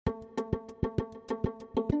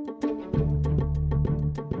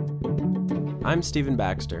I'm Stephen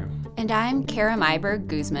Baxter. And I'm Kara Myberg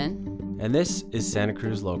Guzman. And this is Santa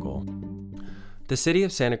Cruz Local. The city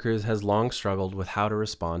of Santa Cruz has long struggled with how to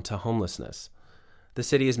respond to homelessness. The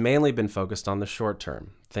city has mainly been focused on the short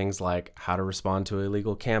term, things like how to respond to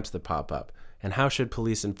illegal camps that pop up, and how should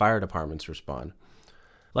police and fire departments respond.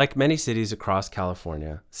 Like many cities across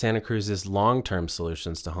California, Santa Cruz's long-term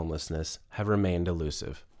solutions to homelessness have remained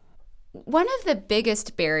elusive. One of the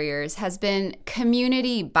biggest barriers has been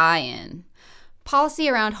community buy-in. Policy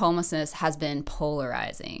around homelessness has been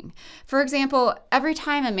polarizing. For example, every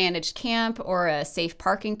time a managed camp or a safe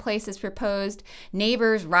parking place is proposed,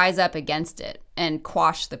 neighbors rise up against it and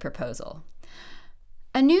quash the proposal.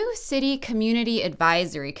 A new city community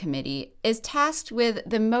advisory committee is tasked with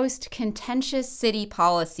the most contentious city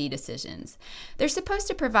policy decisions. They're supposed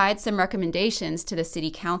to provide some recommendations to the city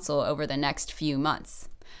council over the next few months.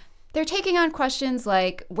 They're taking on questions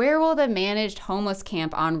like, where will the managed homeless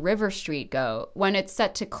camp on River Street go when it's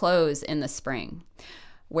set to close in the spring?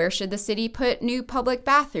 Where should the city put new public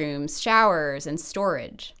bathrooms, showers, and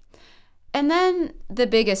storage? And then the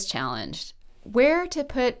biggest challenge, where to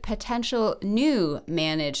put potential new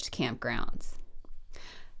managed campgrounds.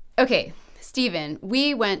 Okay, Stephen,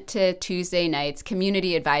 we went to Tuesday night's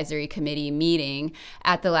Community Advisory Committee meeting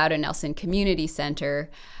at the Loudoun Nelson Community Center.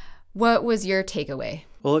 What was your takeaway?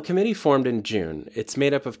 Well, a committee formed in June. It's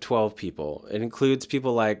made up of 12 people. It includes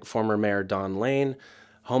people like former Mayor Don Lane,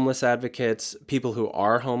 homeless advocates, people who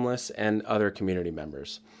are homeless, and other community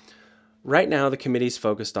members. Right now, the committee's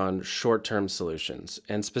focused on short-term solutions,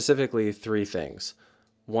 and specifically 3 things.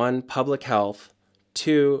 1, public health.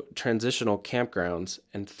 2, transitional campgrounds.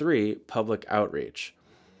 And 3, public outreach.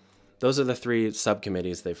 Those are the 3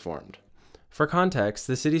 subcommittees they formed. For context,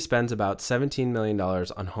 the city spends about $17 million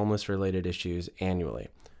on homeless-related issues annually.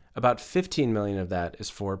 About $15 million of that is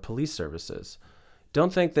for police services.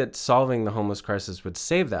 Don't think that solving the homeless crisis would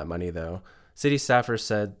save that money, though. City staffers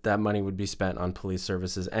said that money would be spent on police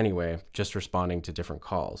services anyway, just responding to different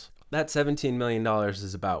calls. That $17 million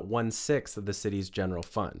is about 1/6 of the city's general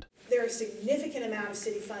fund. There are a significant amount of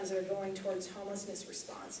city funds that are going towards homelessness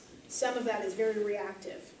response. Some of that is very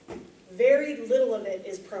reactive. Very little of it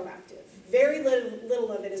is proactive. Very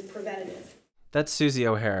little of it is preventative. That's Susie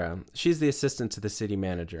O'Hara. She's the assistant to the city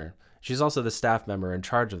manager. She's also the staff member in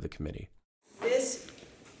charge of the committee. This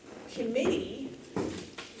committee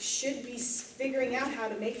should be figuring out how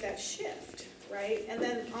to make that shift, right? And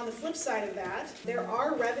then on the flip side of that, there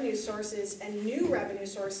are revenue sources and new revenue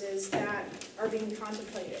sources that are being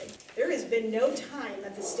contemplated. There has been no time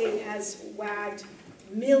that the state has wagged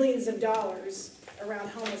millions of dollars around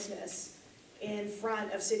homelessness in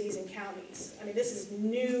front of cities and counties. I mean, this is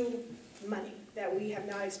new money that we have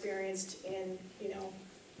not experienced in,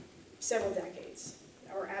 several decades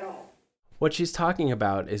or at all. What she's talking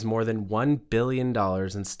about is more than $1 billion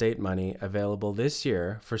in state money available this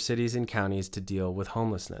year for cities and counties to deal with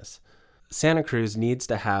homelessness. Santa Cruz needs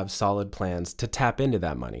to have solid plans to tap into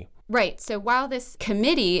that money. Right. So while this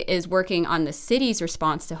committee is working on the city's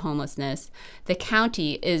response to homelessness, the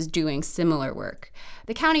county is doing similar work.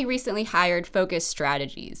 The county recently hired Focus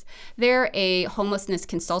Strategies. They're a homelessness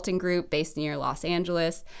consulting group based near Los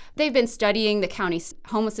Angeles. They've been studying the county's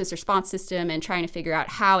homelessness response system and trying to figure out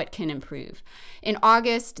how it can improve. In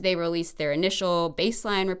August, they released their initial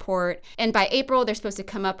baseline report, and by April, they're supposed to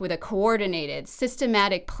come up with a coordinated,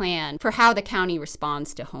 systematic plan for how the county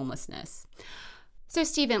responds to homelessness. So,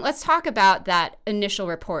 Stephen, let's talk about that initial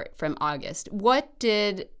report from August. What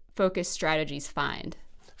did Focus Strategies find?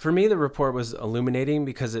 For me, the report was illuminating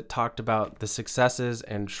because it talked about the successes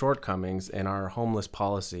and shortcomings in our homeless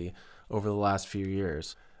policy over the last few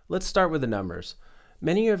years. Let's start with the numbers.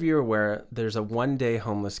 Many of you are aware there's a one-day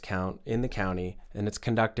homeless count in the county, and it's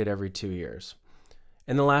conducted every 2 years.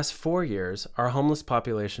 In the last 4 years, our homeless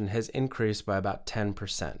population has increased by about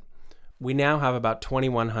 10%. We now have about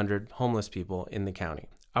 2,100 homeless people in the county.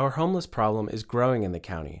 Our homeless problem is growing in the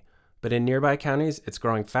county, but in nearby counties, it's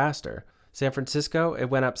growing faster. San Francisco,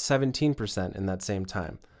 it went up 17% in that same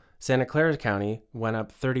time. Santa Clara County went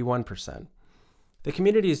up 31%. The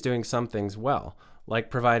community is doing some things well,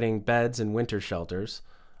 like providing beds and winter shelters.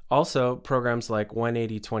 Also, programs like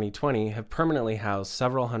 180-2020 have permanently housed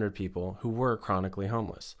several hundred people who were chronically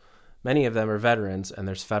homeless. Many of them are veterans, and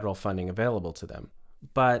there's federal funding available to them.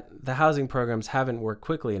 But the housing programs haven't worked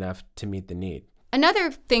quickly enough to meet the need. Another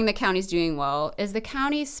thing the county's doing well is the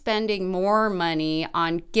county's spending more money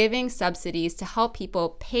on giving subsidies to help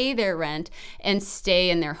people pay their rent and stay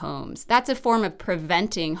in their homes. That's a form of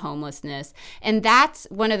preventing homelessness, and that's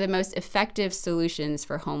one of the most effective solutions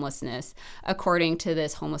for homelessness, according to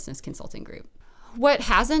this homelessness consulting group. What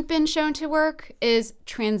hasn't been shown to work is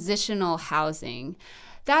transitional housing.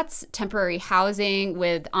 That's temporary housing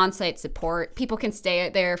with on-site support. People can stay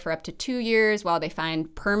there for up to 2 years while they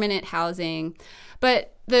find permanent housing.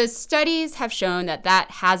 But the studies have shown that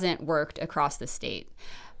that hasn't worked across the state.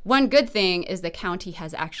 One good thing is the county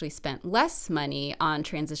has actually spent less money on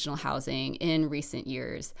transitional housing in recent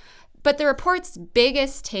years. But the report's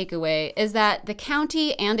biggest takeaway is that the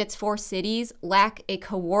county and its 4 cities lack a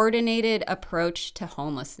coordinated approach to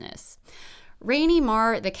homelessness. Rainey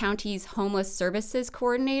Marr, the county's homeless services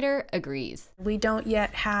coordinator, agrees. We don't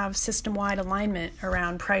yet have system-wide alignment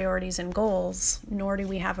around priorities and goals, nor do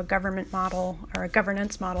we have a government model, or a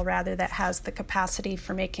governance model rather, that has the capacity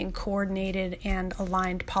for making coordinated and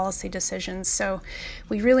aligned policy decisions. So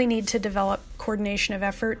we really need to develop coordination of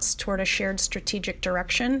efforts toward a shared strategic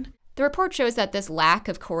direction. The report shows that this lack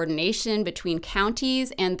of coordination between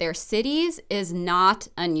counties and their cities is not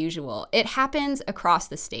unusual. It happens across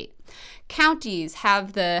the state. Counties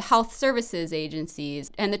have the health services agencies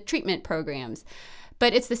and the treatment programs,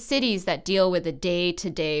 but it's the cities that deal with the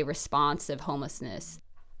day-to-day response of homelessness.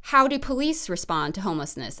 How do police respond to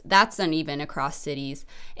homelessness? That's uneven across cities.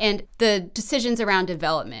 And the decisions around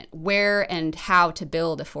development, where and how to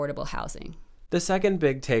build affordable housing. The second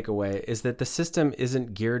big takeaway is that the system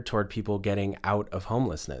isn't geared toward people getting out of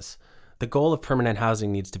homelessness. The goal of permanent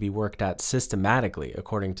housing needs to be worked at systematically,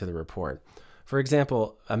 according to the report. For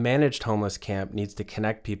example, a managed homeless camp needs to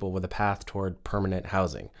connect people with a path toward permanent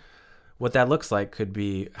housing. What that looks like could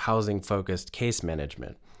be housing-focused case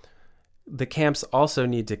management. The camps also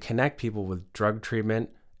need to connect people with drug treatment,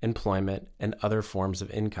 employment, and other forms of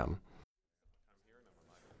income.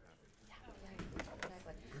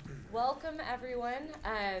 Welcome, everyone.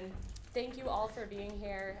 Thank you all for being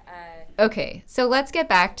here. Okay, so let's get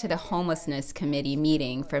back to the Homelessness Committee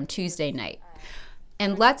meeting from Tuesday night.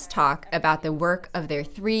 And let's talk about the work of their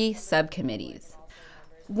 3 subcommittees.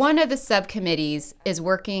 One of the subcommittees is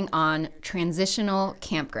working on transitional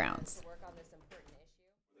campgrounds.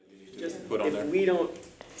 Just if we don't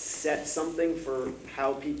set something for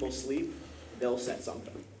how people sleep, they'll set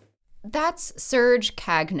something. That's Serge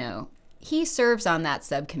Cagno. He serves on that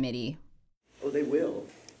subcommittee. Oh, they will.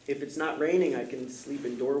 If it's not raining, I can sleep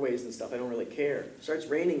in doorways and stuff. I don't really care. It starts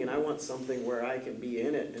raining and I want something where I can be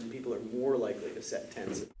in it and people are more likely to set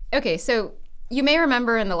tents. Okay, so you may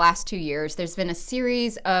remember in the last 2 years, there's been a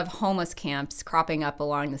series of homeless camps cropping up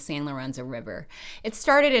along the San Lorenzo River. It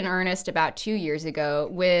started in earnest about 2 years ago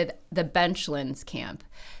with the Benchlands camp.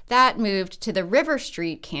 That moved to the River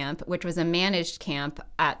Street camp, which was a managed camp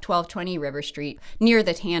at 1220 River Street near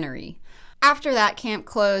the tannery. After that camp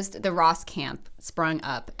closed, the Ross Camp sprung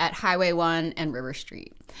up at Highway 1 and River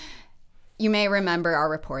Street. You may remember our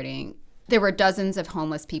reporting. There were dozens of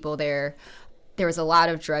homeless people there. There was a lot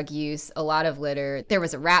of drug use, a lot of litter. There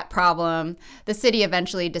was a rat problem. The city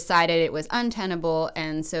eventually decided it was untenable,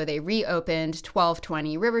 and so they reopened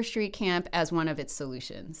 1220 River Street Camp as one of its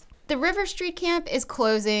solutions. The River Street Camp is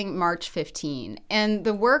closing March 15, and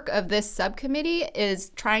the work of this subcommittee is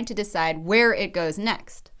trying to decide where it goes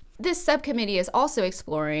next. This subcommittee is also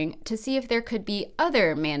exploring to see if there could be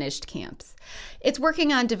other managed camps. It's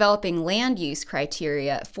working on developing land use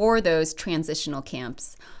criteria for those transitional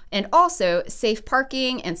camps, and also safe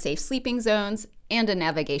parking and safe sleeping zones and a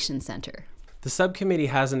navigation center. The subcommittee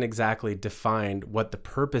hasn't exactly defined what the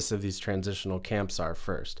purpose of these transitional camps are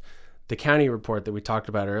first. The county report that we talked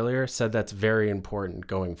about earlier said that's very important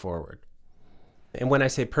going forward. And when I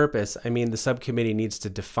say purpose, I mean the subcommittee needs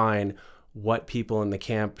to define what people in the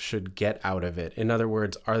camp should get out of it. In other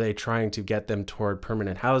words, are they trying to get them toward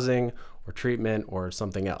permanent housing or treatment or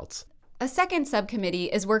something else? A second subcommittee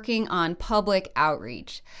is working on public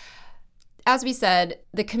outreach. As we said,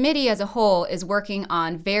 the committee as a whole is working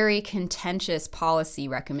on very contentious policy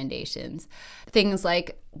recommendations. Things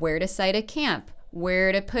like where to site a camp,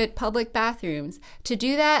 where to put public bathrooms. To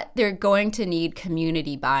do that, they're going to need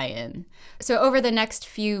community buy-in. So over the next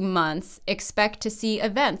few months, expect to see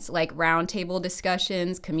events like roundtable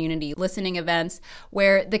discussions, community listening events,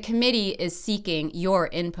 where the committee is seeking your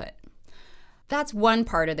input. That's one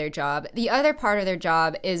part of their job. The other part of their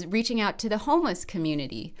job is reaching out to the homeless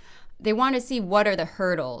community. They want to see what are the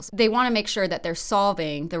hurdles. They want to make sure that they're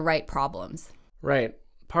solving the right problems. Right.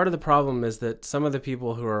 Part of the problem is that some of the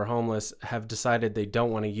people who are homeless have decided they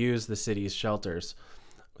don't want to use the city's shelters.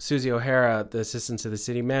 Susie O'Hara, the assistant to the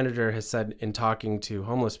city manager, has said in talking to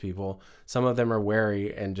homeless people, some of them are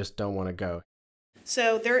wary and just don't want to go.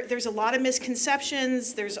 So there's a lot of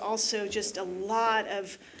misconceptions. There's also just a lot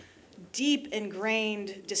of deep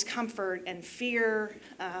ingrained discomfort and fear.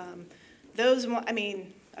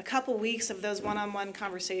 A a couple weeks of those one-on-one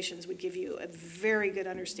conversations would give you a very good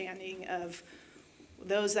understanding of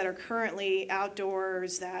those that are currently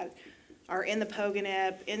outdoors, that are in the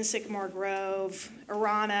Pogonip, in Sycamore Grove,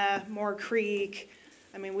 Arana, Moore Creek.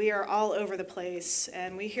 I mean, we are all over the place,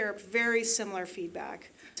 and we hear very similar feedback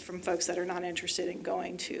from folks that are not interested in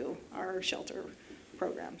going to our shelter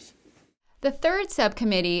programs. The third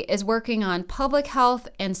subcommittee is working on public health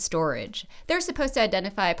and storage. They're supposed to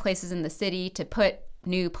identify places in the city to put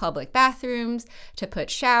new public bathrooms, to put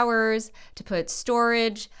showers, to put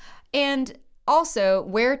storage, and also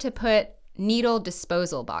where to put needle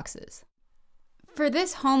disposal boxes. For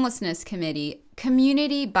this homelessness committee,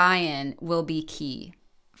 community buy-in will be key.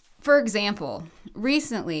 For example,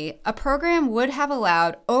 recently, a program would have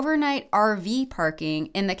allowed overnight RV parking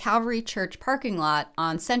in the Calvary Church parking lot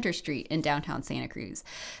on Center Street in downtown Santa Cruz.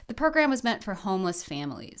 The program was meant for homeless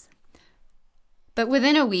families. But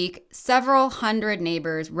within a week, several hundred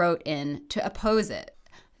neighbors wrote in to oppose it.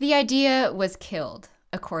 The idea was killed,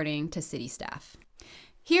 according to city staff.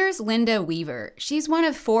 Here's Linda Weaver. She's one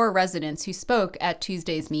of 4 residents who spoke at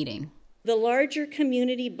Tuesday's meeting. The larger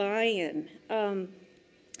community buy-in.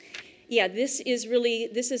 This is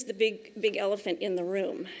the big elephant in the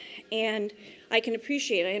room. And I can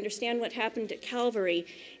I understand what happened at Calvary.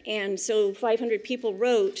 And so 500 people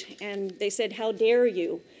wrote and they said, how dare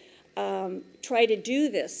you try to do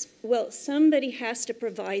this? Well, somebody has to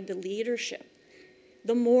provide the leadership,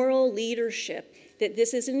 the moral leadership, that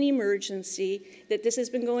this is an emergency, that this has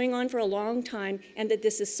been going on for a long time, and that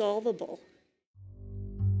this is solvable.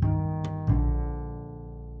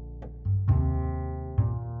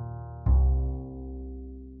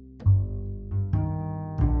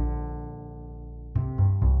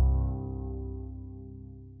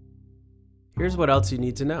 Here's what else you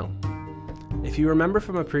need to know. If you remember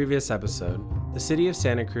from a previous episode, the City of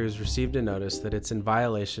Santa Cruz received a notice that it's in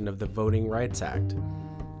violation of the Voting Rights Act.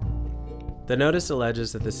 The notice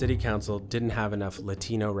alleges that the City Council didn't have enough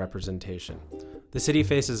Latino representation. The city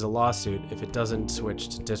faces a lawsuit if it doesn't switch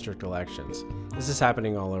to district elections. This is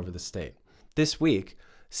happening all over the state. This week,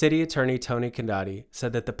 City Attorney Tony Condati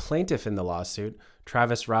said that the plaintiff in the lawsuit,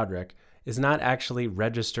 Travis Roderick, is not actually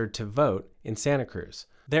registered to vote in Santa Cruz.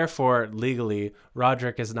 Therefore, legally,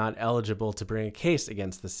 Roderick is not eligible to bring a case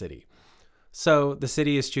against the city. So, the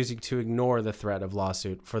city is choosing to ignore the threat of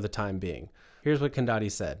lawsuit for the time being. Here's what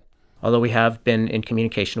Condati said. Although we have been in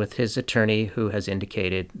communication with his attorney, who has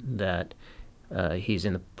indicated that he's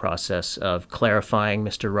in the process of clarifying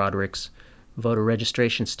Mr. Roderick's voter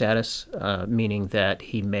registration status, meaning that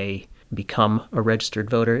he may become a registered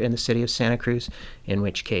voter in the city of Santa Cruz, in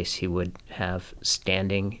which case he would have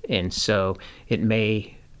standing. And so it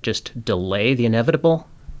may just delay the inevitable,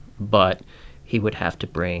 but he would have to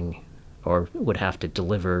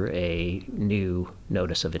deliver a new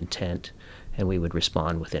notice of intent, and we would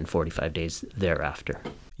respond within 45 days thereafter.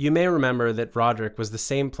 You may remember that Roderick was the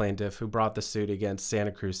same plaintiff who brought the suit against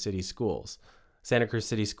Santa Cruz City Schools. Santa Cruz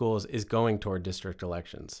City Schools is going toward district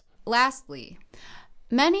elections. Lastly,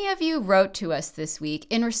 many of you wrote to us this week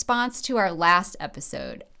in response to our last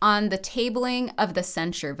episode on the tabling of the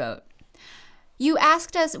censure vote. You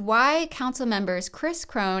asked us why council members Chris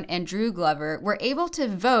Crone and Drew Glover were able to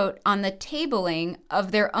vote on the tabling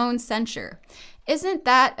of their own censure. Isn't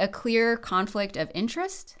that a clear conflict of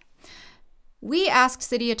interest? We asked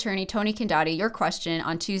City Attorney Tony Condati your question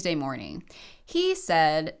on Tuesday morning. He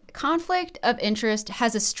said, conflict of interest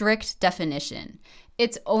has a strict definition.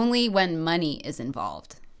 It's only when money is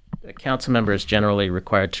involved. A council member is generally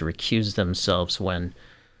required to recuse themselves when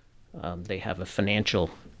they have a financial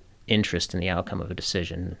interest in the outcome of a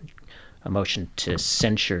decision. A motion to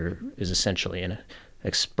censure is essentially an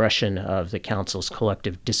expression of the council's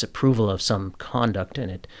collective disapproval of some conduct in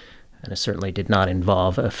it, and it certainly did not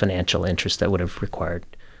involve a financial interest that would have required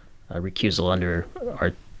a recusal under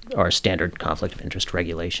our standard conflict of interest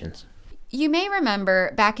regulations. You may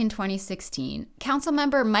remember back in 2016,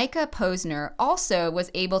 Councilmember Micah Posner also was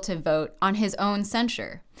able to vote on his own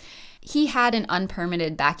censure. He had an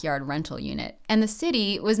unpermitted backyard rental unit, and the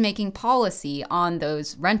city was making policy on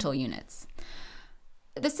those rental units.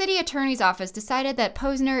 The city attorney's office decided that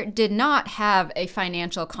Posner did not have a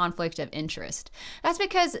financial conflict of interest. That's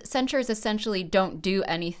because censures essentially don't do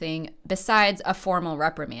anything besides a formal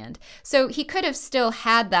reprimand. So he could have still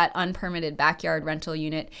had that unpermitted backyard rental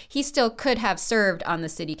unit. He still could have served on the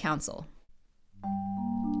city council.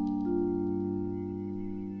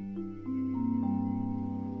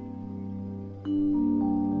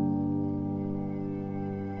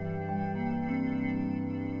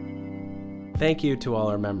 Thank you to all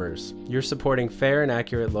our members. You're supporting fair and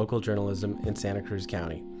accurate local journalism in Santa Cruz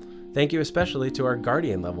County. Thank you especially to our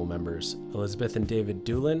Guardian level members, Elizabeth and David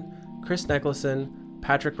Doolin, Chris Nicholson,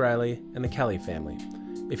 Patrick Riley, and the Kelly family.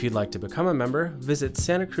 If you'd like to become a member, visit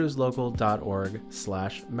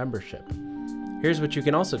santacruzlocal.org/membership. Here's what you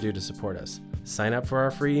can also do to support us. Sign up for our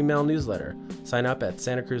free email newsletter. Sign up at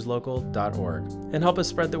santacruzlocal.org and help us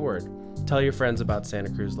spread the word. Tell your friends about Santa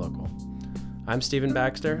Cruz Local. I'm Stephen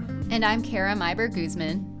Baxter. And I'm Kara Myber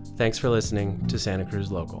Guzman. Thanks for listening to Santa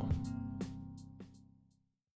Cruz Local.